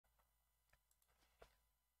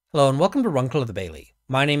Hello and welcome to Runkle of the Bailey.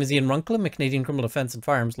 My name is Ian Runkle. I'm a Canadian criminal defense and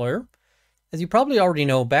firearms lawyer. As you probably already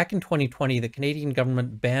know, back in 2020, the Canadian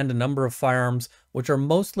government banned a number of firearms, which are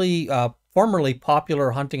mostly formerly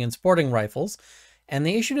popular hunting and sporting rifles, and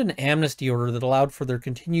they issued an amnesty order that allowed for their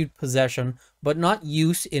continued possession, but not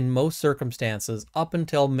use in most circumstances up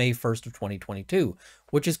until May 1st of 2022,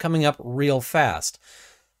 which is coming up real fast.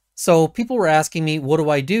 So people were asking me, what do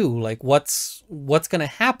I do? Like, what's going to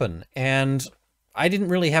happen? And I didn't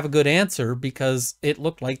really have a good answer because it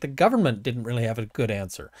looked like the government didn't really have a good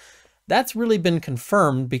answer. That's really been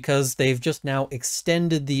confirmed because they've just now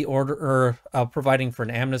extended the order, providing for an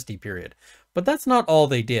amnesty period. But that's not all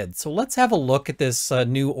they did. So let's have a look at this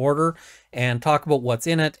new order and talk about what's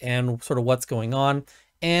in it and sort of what's going on.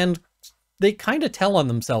 And they kind of tell on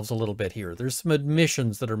themselves a little bit here. There's some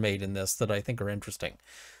admissions that are made in this that I think are interesting.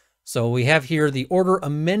 So we have here the order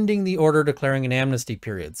amending the order declaring an amnesty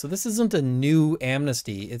period. So this isn't a new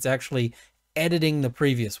amnesty. It's actually editing the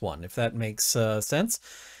previous one, if that makes sense.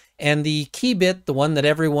 And the key bit, the one that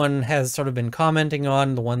everyone has sort of been commenting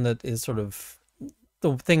on, the one that is sort of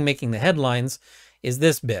the thing making the headlines, is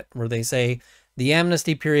this bit where they say the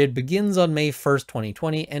amnesty period begins on May 1st,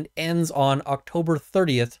 2020 and ends on October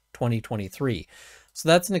 30th, 2023. So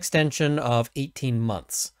that's an extension of 18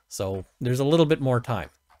 months. So there's a little bit more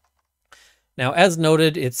time. Now, as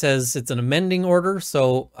noted, it says it's an amending order,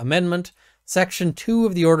 so amendment. Section 2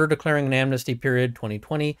 of the order declaring an amnesty period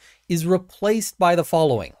 2020 is replaced by the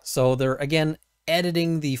following. So they're, again,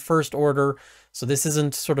 editing the first order. So this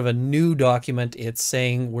isn't sort of a new document. It's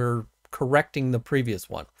saying we're correcting the previous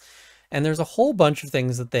one. And there's a whole bunch of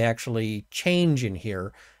things that they actually change in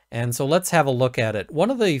here. And so let's have a look at it.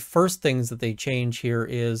 One of the first things that they change here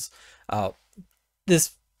is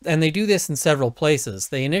this. And they do this in several places.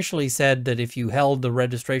 They initially said that if you held the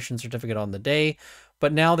registration certificate on the day,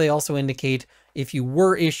 but now they also indicate if you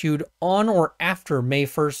were issued on or after May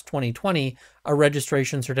 1st, 2020, a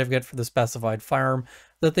registration certificate for the specified firearm,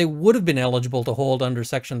 that they would have been eligible to hold under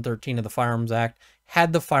Section 13 of the Firearms Act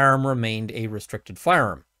had the firearm remained a restricted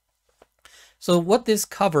firearm. So what this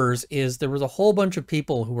covers is there was a whole bunch of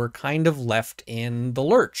people who were kind of left in the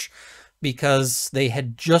lurch, because they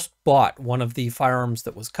had just bought one of the firearms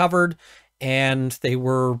that was covered and they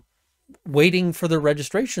were waiting for the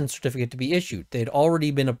registration certificate to be issued. They'd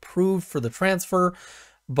already been approved for the transfer,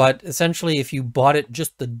 but essentially if you bought it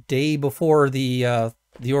just the day before the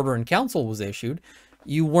order in council was issued,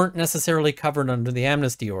 you weren't necessarily covered under the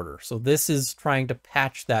amnesty order. So this is trying to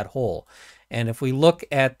patch that hole. And if we look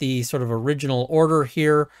at the sort of original order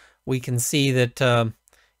here, we can see that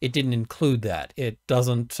it didn't include that. It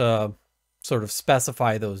doesn't sort of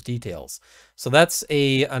specify those details. So that's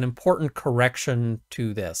an important correction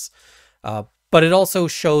to this. But it also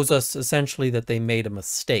shows us essentially that they made a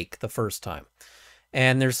mistake the first time.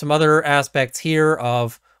 And there's some other aspects here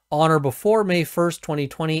of on or before May 1st,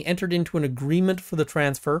 2020, entered into an agreement for the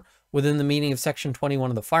transfer within the meaning of Section 21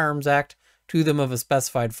 of the Firearms Act to them of a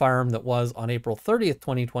specified firearm that was on April 30th,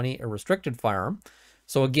 2020, a restricted firearm.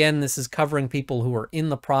 So again, this is covering people who are in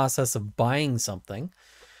the process of buying something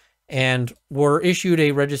and were issued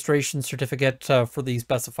a registration certificate for the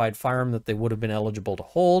specified firearm that they would have been eligible to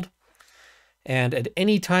hold. And at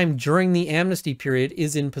any time during the amnesty period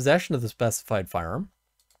is in possession of the specified firearm.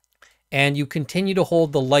 And you continue to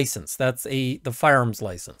hold the license. That's the firearms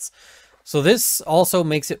license. So this also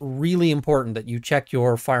makes it really important that you check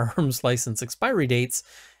your firearms license expiry dates.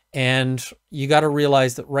 And you got to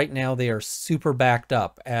realize that right now they are super backed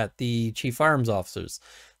up at the chief firearms officers.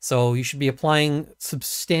 So you should be applying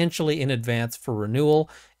substantially in advance for renewal,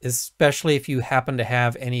 especially if you happen to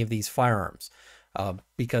have any of these firearms.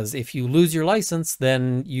 Because if you lose your license,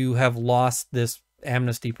 then you have lost this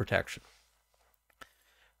amnesty protection.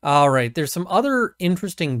 All right, there's some other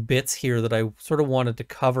interesting bits here that I sort of wanted to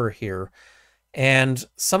cover here. And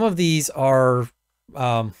some of these are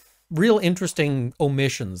real interesting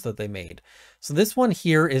omissions that they made. So this one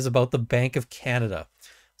here is about the Bank of Canada.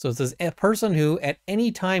 So it says, a person who at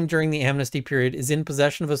any time during the amnesty period is in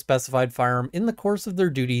possession of a specified firearm in the course of their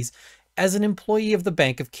duties as an employee of the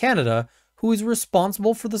Bank of Canada who is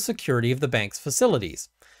responsible for the security of the bank's facilities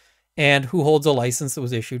and who holds a license that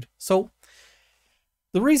was issued. So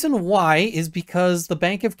the reason why is because the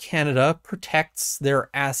Bank of Canada protects their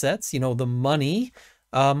assets, you know, the money,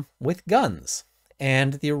 with guns.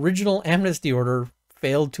 And the original amnesty order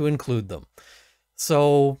failed to include them.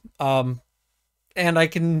 So, and I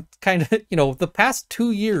can kind of, you know, the past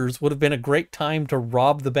 2 years would have been a great time to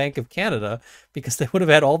rob the Bank of Canada because they would have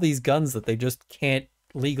had all these guns that they just can't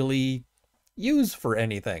legally use for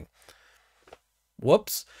anything.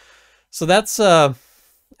 Whoops. So that's a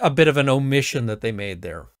bit of an omission that they made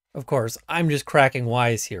there. Of course, I'm just cracking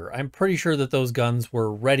wise here. I'm pretty sure that those guns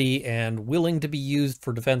were ready and willing to be used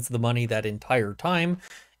for defense of the money that entire time,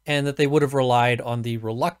 and that they would have relied on the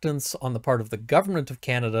reluctance on the part of the government of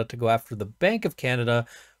Canada to go after the Bank of Canada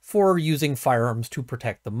for using firearms to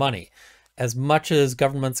protect the money. As much as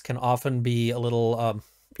governments can often be a little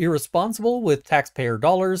irresponsible with taxpayer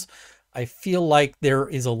dollars, I feel like there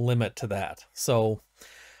is a limit to that. So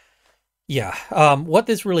yeah, what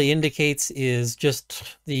this really indicates is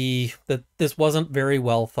just that this wasn't very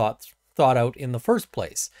well thought out in the first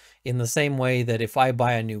place. In the same way that if I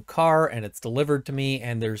buy a new car and it's delivered to me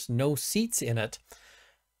and there's no seats in it,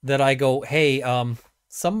 that I go, hey,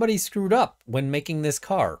 somebody screwed up when making this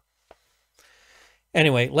car.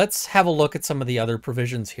 Anyway, let's have a look at some of the other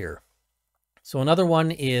provisions here. So another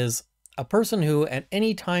one is a person who at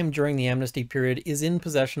any time during the amnesty period is in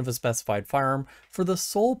possession of a specified firearm for the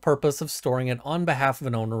sole purpose of storing it on behalf of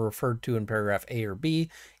an owner referred to in paragraph A or B,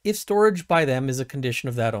 if storage by them is a condition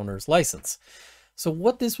of that owner's license. So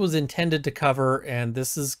what this was intended to cover, and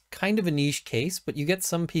this is kind of a niche case, but you get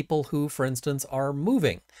some people who, for instance, are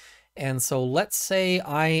moving. And so let's say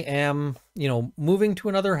I am, moving to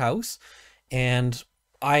another house, and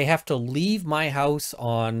I have to leave my house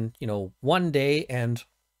on, one day, and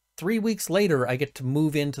 3 weeks later, I get to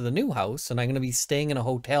move into the new house and I'm going to be staying in a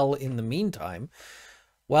hotel in the meantime.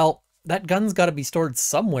 Well, that gun's got to be stored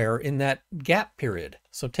somewhere in that gap period.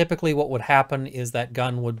 So typically what would happen is that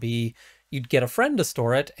gun would be, you'd get a friend to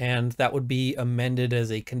store it, and that would be amended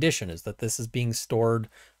as a condition, is that this is being stored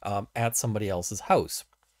at somebody else's house.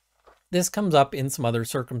 This comes up in some other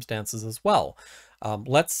circumstances as well.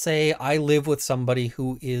 Let's say I live with somebody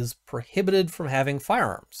who is prohibited from having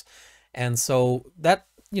firearms. And so that,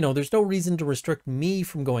 there's no reason to restrict me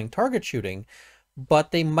from going target shooting,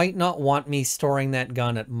 but they might not want me storing that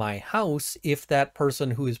gun at my house if that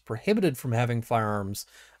person who is prohibited from having firearms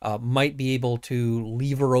might be able to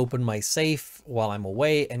lever open my safe while I'm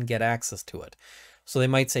away and get access to it. So they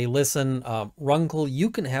might say, listen, Runkle, you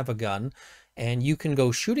can have a gun and you can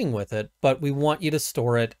go shooting with it, but we want you to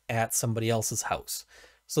store it at somebody else's house.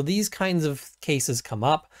 So these kinds of cases come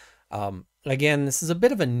up. Again, this is a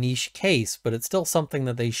bit of a niche case, but it's still something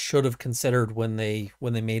that they should have considered when they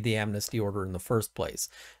made the amnesty order in the first place,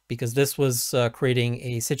 because this was creating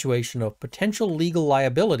a situation of potential legal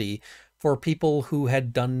liability for people who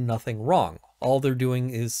had done nothing wrong. All they're doing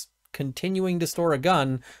is continuing to store a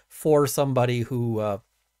gun for somebody who,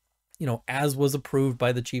 as was approved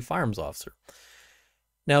by the chief firearms officer.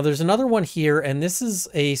 Now, there's another one here, and this is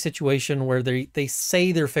a situation where they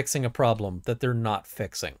say they're fixing a problem that they're not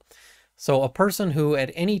fixing. So a person who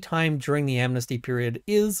at any time during the amnesty period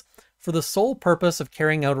is, for the sole purpose of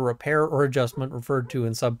carrying out a repair or adjustment referred to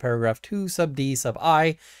in subparagraph 2, sub D, sub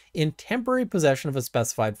I, in temporary possession of a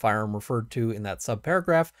specified firearm referred to in that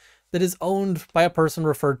subparagraph that is owned by a person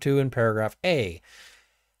referred to in paragraph A.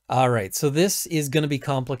 All right, so this is going to be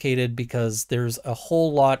complicated because there's a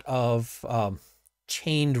whole lot of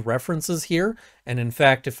chained references here. And in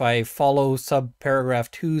fact, if I follow subparagraph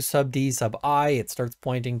 2, sub D, sub I, it starts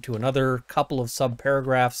pointing to another couple of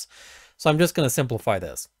subparagraphs. So I'm just going to simplify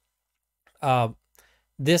this.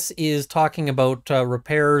 This is talking about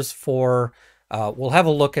repairs for, we'll have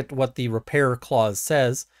a look at what the repair clause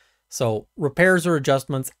says. So repairs or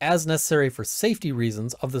adjustments as necessary for safety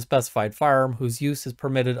reasons of the specified firearm whose use is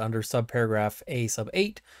permitted under subparagraph A sub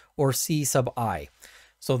 8 or C sub I.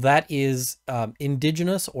 So that is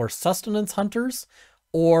Indigenous or sustenance hunters,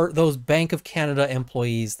 or those Bank of Canada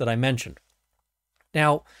employees that I mentioned.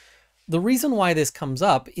 Now, the reason why this comes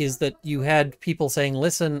up is that you had people saying,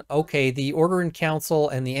 listen, okay, the order in council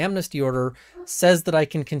and the amnesty order says that I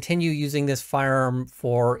can continue using this firearm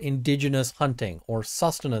for Indigenous hunting or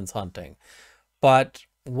sustenance hunting. But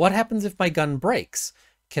what happens if my gun breaks?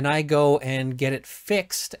 Can I go and get it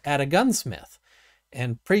fixed at a gunsmith?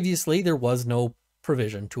 And previously there was no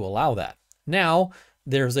provision to allow that. Now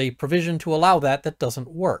there's a provision to allow that that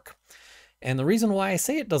doesn't work. And the reason why I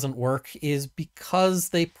say it doesn't work is because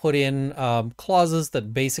they put in clauses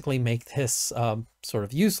that basically make this sort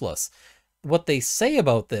of useless. What they say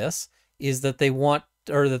about this is that they want,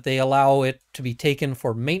 or that they allow it to be taken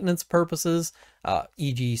for maintenance purposes,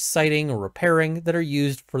 e.g. sighting or repairing, that are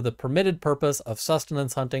used for the permitted purpose of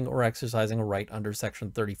sustenance hunting or exercising a right under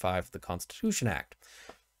Section 35 of the Constitution Act.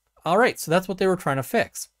 All right, so that's what they were trying to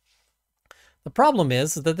fix. The problem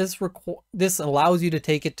is that this allows you to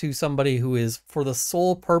take it to somebody who is for the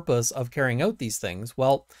sole purpose of carrying out these things.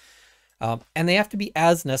 Well, and they have to be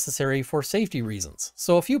as necessary for safety reasons.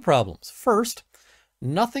 So a few problems. First,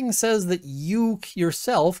 nothing says that you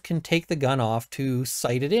yourself can take the gun off to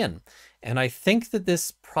sight it in. And I think that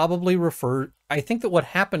this probably I think that what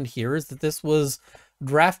happened here is that this was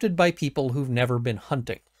drafted by people who've never been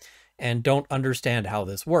hunting and don't understand how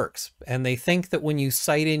this works. And they think that when you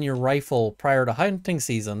sight in your rifle prior to hunting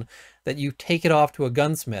season, that you take it off to a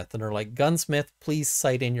gunsmith and are like, "Gunsmith, please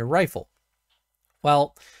sight in your rifle."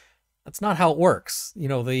 Well, that's not how it works. You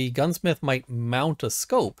know, the gunsmith might mount a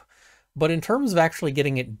scope, but in terms of actually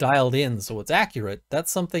getting it dialed in so it's accurate,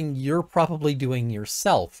 that's something you're probably doing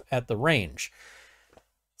yourself at the range.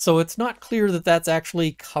 So it's not clear that that's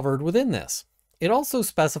actually covered within this. It also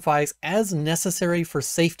specifies as necessary for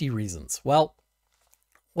safety reasons. Well,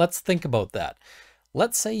 let's think about that.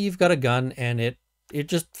 Let's say you've got a gun and it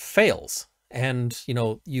just fails. And, you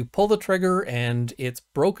know, you pull the trigger and it's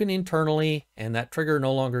broken internally and that trigger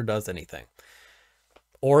no longer does anything.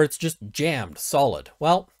 Or it's just jammed solid.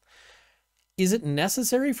 Well, is it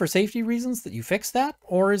necessary for safety reasons that you fix that?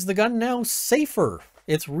 Or is the gun now safer?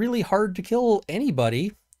 It's really hard to kill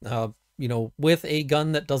anybody, you know, with a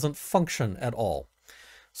gun that doesn't function at all.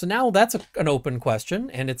 So now that's an open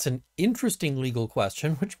question, and it's an interesting legal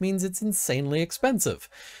question, which means it's insanely expensive.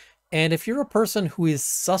 And if you're a person who is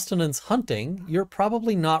sustenance hunting, you're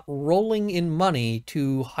probably not rolling in money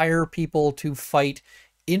to hire people to fight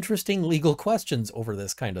interesting legal questions over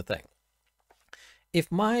this kind of thing.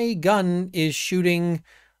 If my gun is shooting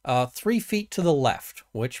 3 feet to the left,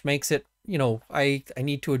 which makes it, you know, I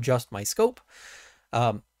need to adjust my scope,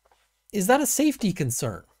 is that a safety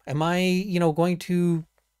concern? Am I, you know, going to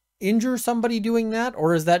injure somebody doing that?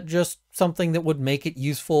 Or is that just something that would make it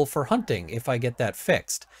useful for hunting if I get that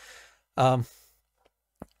fixed?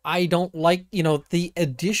 I don't like, you know, the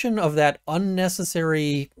addition of that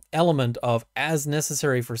unnecessary element of as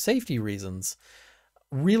necessary for safety reasons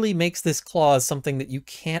really makes this clause something that you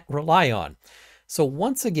can't rely on. So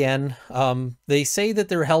once again, they say that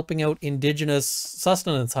they're helping out indigenous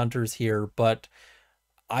sustenance hunters here, but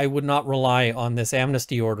I would not rely on this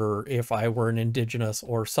amnesty order if I were an indigenous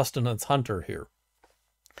or sustenance hunter here.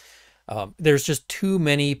 There's just too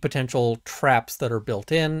many potential traps that are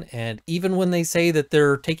built in, and even when they say that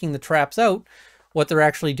they're taking the traps out, what they're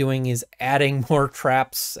actually doing is adding more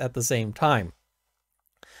traps at the same time.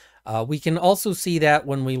 We can also see that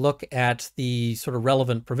when we look at the sort of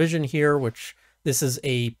relevant provision here, which this is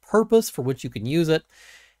a purpose for which you can use it.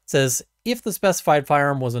 It says, if the specified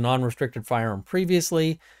firearm was a non-restricted firearm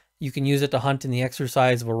previously, you can use it to hunt in the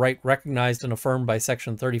exercise of a right recognized and affirmed by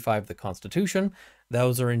Section 35 of the Constitution.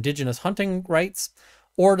 Those are indigenous hunting rights,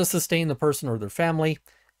 or to sustain the person or their family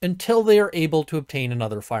until they are able to obtain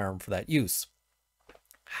another firearm for that use.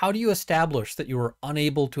 How do you establish that you are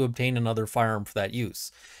unable to obtain another firearm for that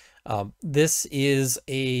use? This is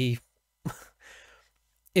a...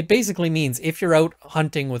 It basically means if you're out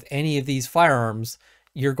hunting with any of these firearms,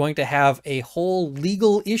 you're going to have a whole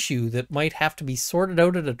legal issue that might have to be sorted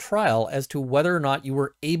out at a trial as to whether or not you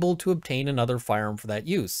were able to obtain another firearm for that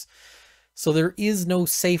use. So there is no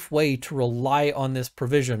safe way to rely on this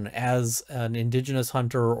provision as an indigenous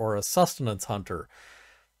hunter or a sustenance hunter.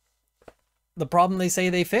 The problem they say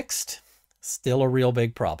they fixed, still a real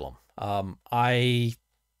big problem. I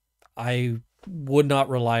would not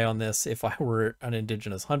rely on this if I were an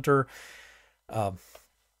indigenous hunter.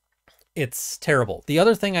 It's terrible. The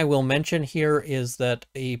other thing I will mention here is that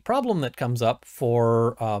a problem that comes up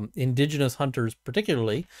for indigenous hunters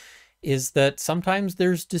particularly is that sometimes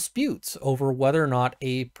there's disputes over whether or not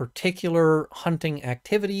a particular hunting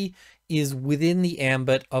activity is within the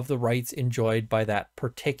ambit of the rights enjoyed by that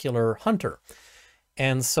particular hunter.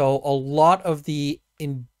 And so a lot of the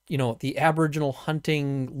Aboriginal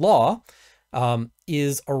hunting law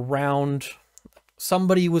is around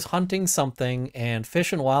somebody was hunting something and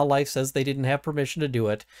Fish and Wildlife says they didn't have permission to do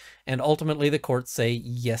it, and ultimately the courts say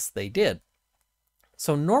yes they did.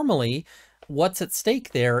 So normally what's at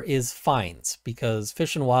stake there is fines, because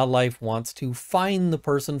Fish and Wildlife wants to fine the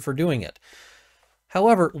person for doing it.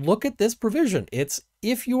 However, look at this provision. It's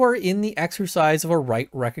if you are in the exercise of a right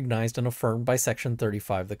recognized and affirmed by Section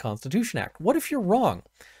 35 of the Constitution Act. What if you're wrong?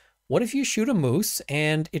 What if you shoot a moose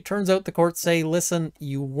and it turns out the courts say, listen,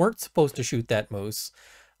 you weren't supposed to shoot that moose.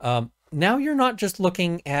 Now you're not just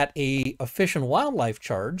looking at a Fish and Wildlife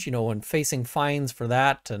charge, you know, and facing fines for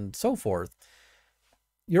that and so forth.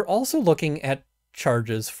 You're also looking at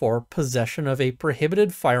charges for possession of a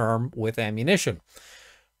prohibited firearm with ammunition,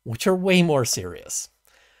 which are way more serious.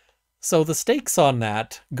 So the stakes on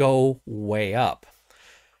that go way up.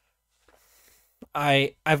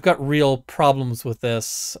 I've got real problems with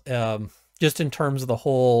this, just in terms of the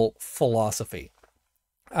whole philosophy.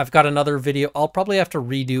 I've got another video. I'll probably have to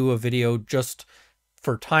redo a video just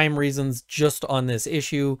for time reasons, just on this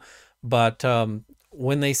issue. But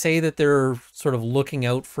when they say that they're sort of looking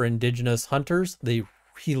out for indigenous hunters, they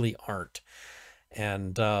really aren't.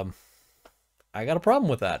 And I got a problem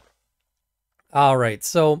with that. All right,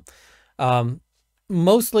 so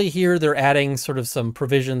mostly here they're adding sort of some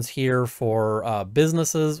provisions here for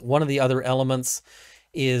businesses. One of the other elements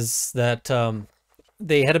is that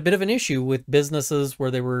they had a bit of an issue with businesses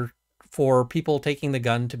where they were for people taking the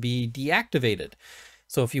gun to be deactivated.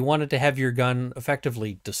 So if you wanted to have your gun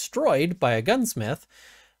effectively destroyed by a gunsmith,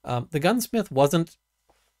 the gunsmith wasn't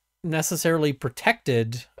necessarily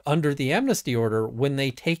protected under the amnesty order when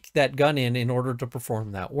they take that gun in order to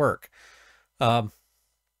perform that work.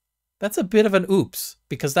 That's a bit of an oops,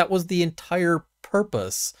 because that was the entire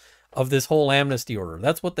purpose of this whole amnesty order.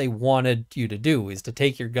 That's what they wanted you to do, is to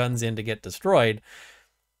take your guns in to get destroyed.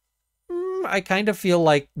 I kind of feel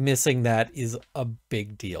like missing that is a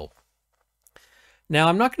big deal. Now,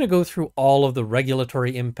 I'm not going to go through all of the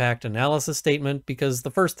regulatory impact analysis statement, because the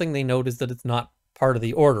first thing they note is that it's not part of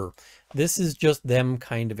the order. This is just them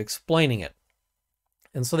kind of explaining it.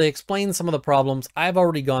 And so they explain some of the problems. I've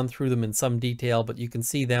already gone through them in some detail, but you can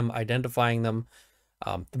see them identifying them.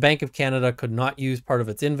 The Bank of Canada could not use part of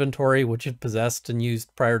its inventory, which it possessed and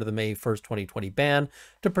used prior to the May 1st, 2020 ban,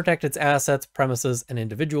 to protect its assets, premises, and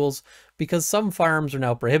individuals, because some firearms are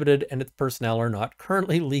now prohibited and its personnel are not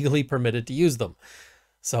currently legally permitted to use them.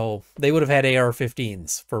 So they would have had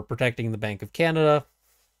AR-15s for protecting the Bank of Canada.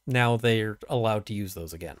 Now they're allowed to use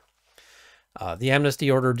those again. The amnesty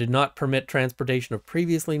order did not permit transportation of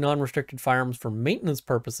previously non-restricted firearms for maintenance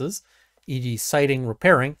purposes, e.g. sighting,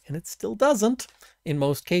 repairing, and it still doesn't in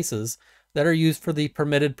most cases, that are used for the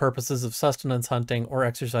permitted purposes of sustenance hunting or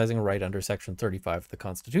exercising a right under Section 35 of the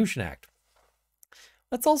Constitution Act.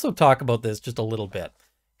 Let's also talk about this just a little bit,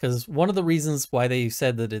 because one of the reasons why they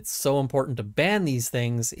said that it's so important to ban these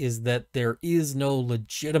things is that there is no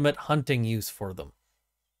legitimate hunting use for them,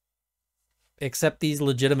 except these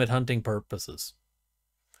legitimate hunting purposes.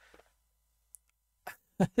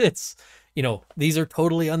 It's, you know, these are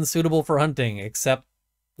totally unsuitable for hunting, except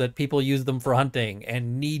that people use them for hunting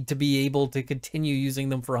and need to be able to continue using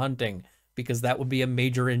them for hunting, because that would be a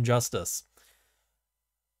major injustice.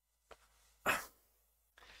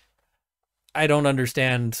 I don't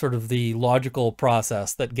understand sort of the logical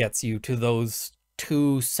process that gets you to those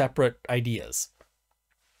two separate ideas.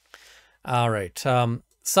 All right.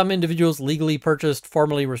 Some individuals legally purchased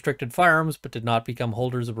formerly restricted firearms but did not become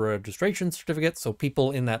holders of a registration certificate. So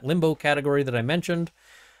people in that limbo category that I mentioned.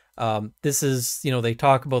 This is, you know, they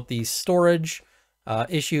talk about the storage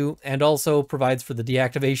issue and also provides for the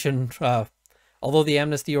deactivation. Although the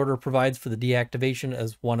amnesty order provides for the deactivation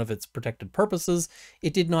as one of its protected purposes,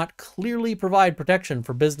 it did not clearly provide protection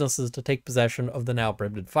for businesses to take possession of the now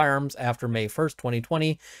prohibited firearms after May 1st,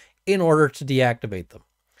 2020 in order to deactivate them.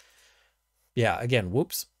 Yeah, again,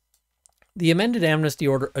 whoops. The amended amnesty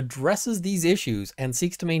order addresses these issues and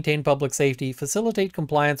seeks to maintain public safety, facilitate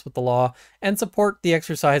compliance with the law, and support the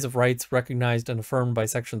exercise of rights recognized and affirmed by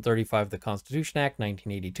Section 35 of the Constitution Act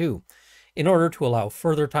 1982, in order to allow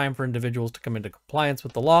further time for individuals to come into compliance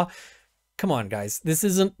with the law. Come on, guys. This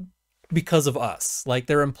isn't because of us. Like,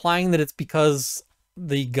 they're implying that it's because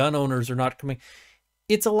the gun owners are not coming.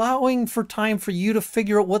 It's allowing for time for you to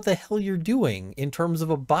figure out what the hell you're doing in terms of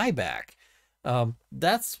a buyback.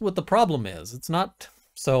 That's what the problem is. It's not.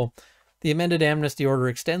 So the amended amnesty order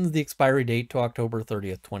extends the expiry date to October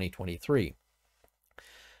 30th, 2023.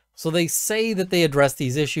 So they say that they address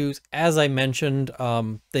these issues. As I mentioned,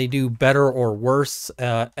 they do better or worse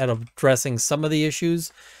at addressing some of the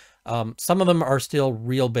issues. Some of them are still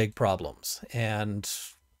real big problems. And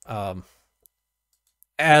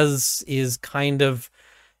as is kind of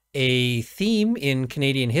a theme in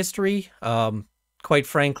Canadian history, quite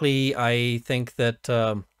frankly, I think that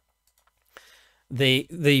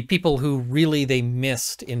the people who really they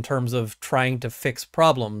missed in terms of trying to fix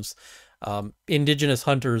problems, Indigenous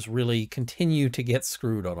hunters really continue to get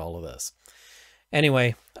screwed on all of this.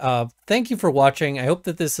 Anyway, thank you for watching. I hope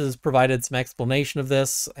that this has provided some explanation of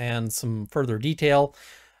this and some further detail.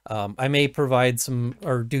 I may provide some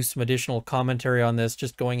or do some additional commentary on this,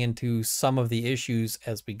 just going into some of the issues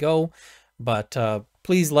as we go. But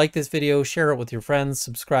please like this video, share it with your friends,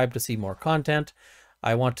 subscribe to see more content.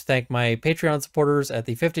 I want to thank my Patreon supporters at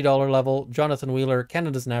the $50 level: Jonathan Wheeler,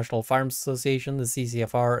 Canada's National Firearms Association, the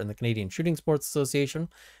CCFR, and the Canadian Shooting Sports Association.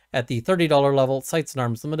 At the $30 level, Sights and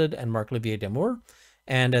Arms Limited and Marc-Olivier Damour.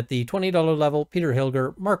 And at the $20 level, Peter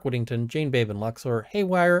Hilger, Mark Whittington, Jane Babe and Luxor,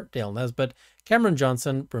 Haywire, Dale Nesbitt, Cameron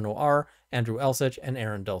Johnson, Bruno R., Andrew Elsich, and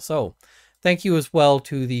Aaron Delso. Thank you as well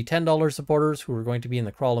to the $10 supporters who are going to be in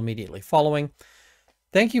the crawl immediately following.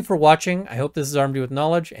 Thank you for watching. I hope this has armed you with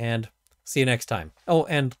knowledge, and See you next time. Oh,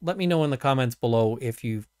 and let me know in the comments below if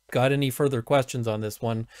you've got any further questions on this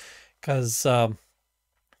one, because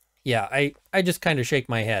yeah, I just kind of shake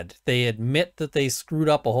my head. They admit that they screwed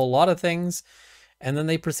up a whole lot of things, and then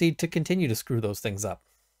they proceed to continue to screw those things up.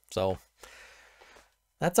 So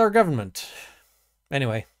that's our government.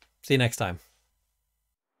 Anyway, see you next time.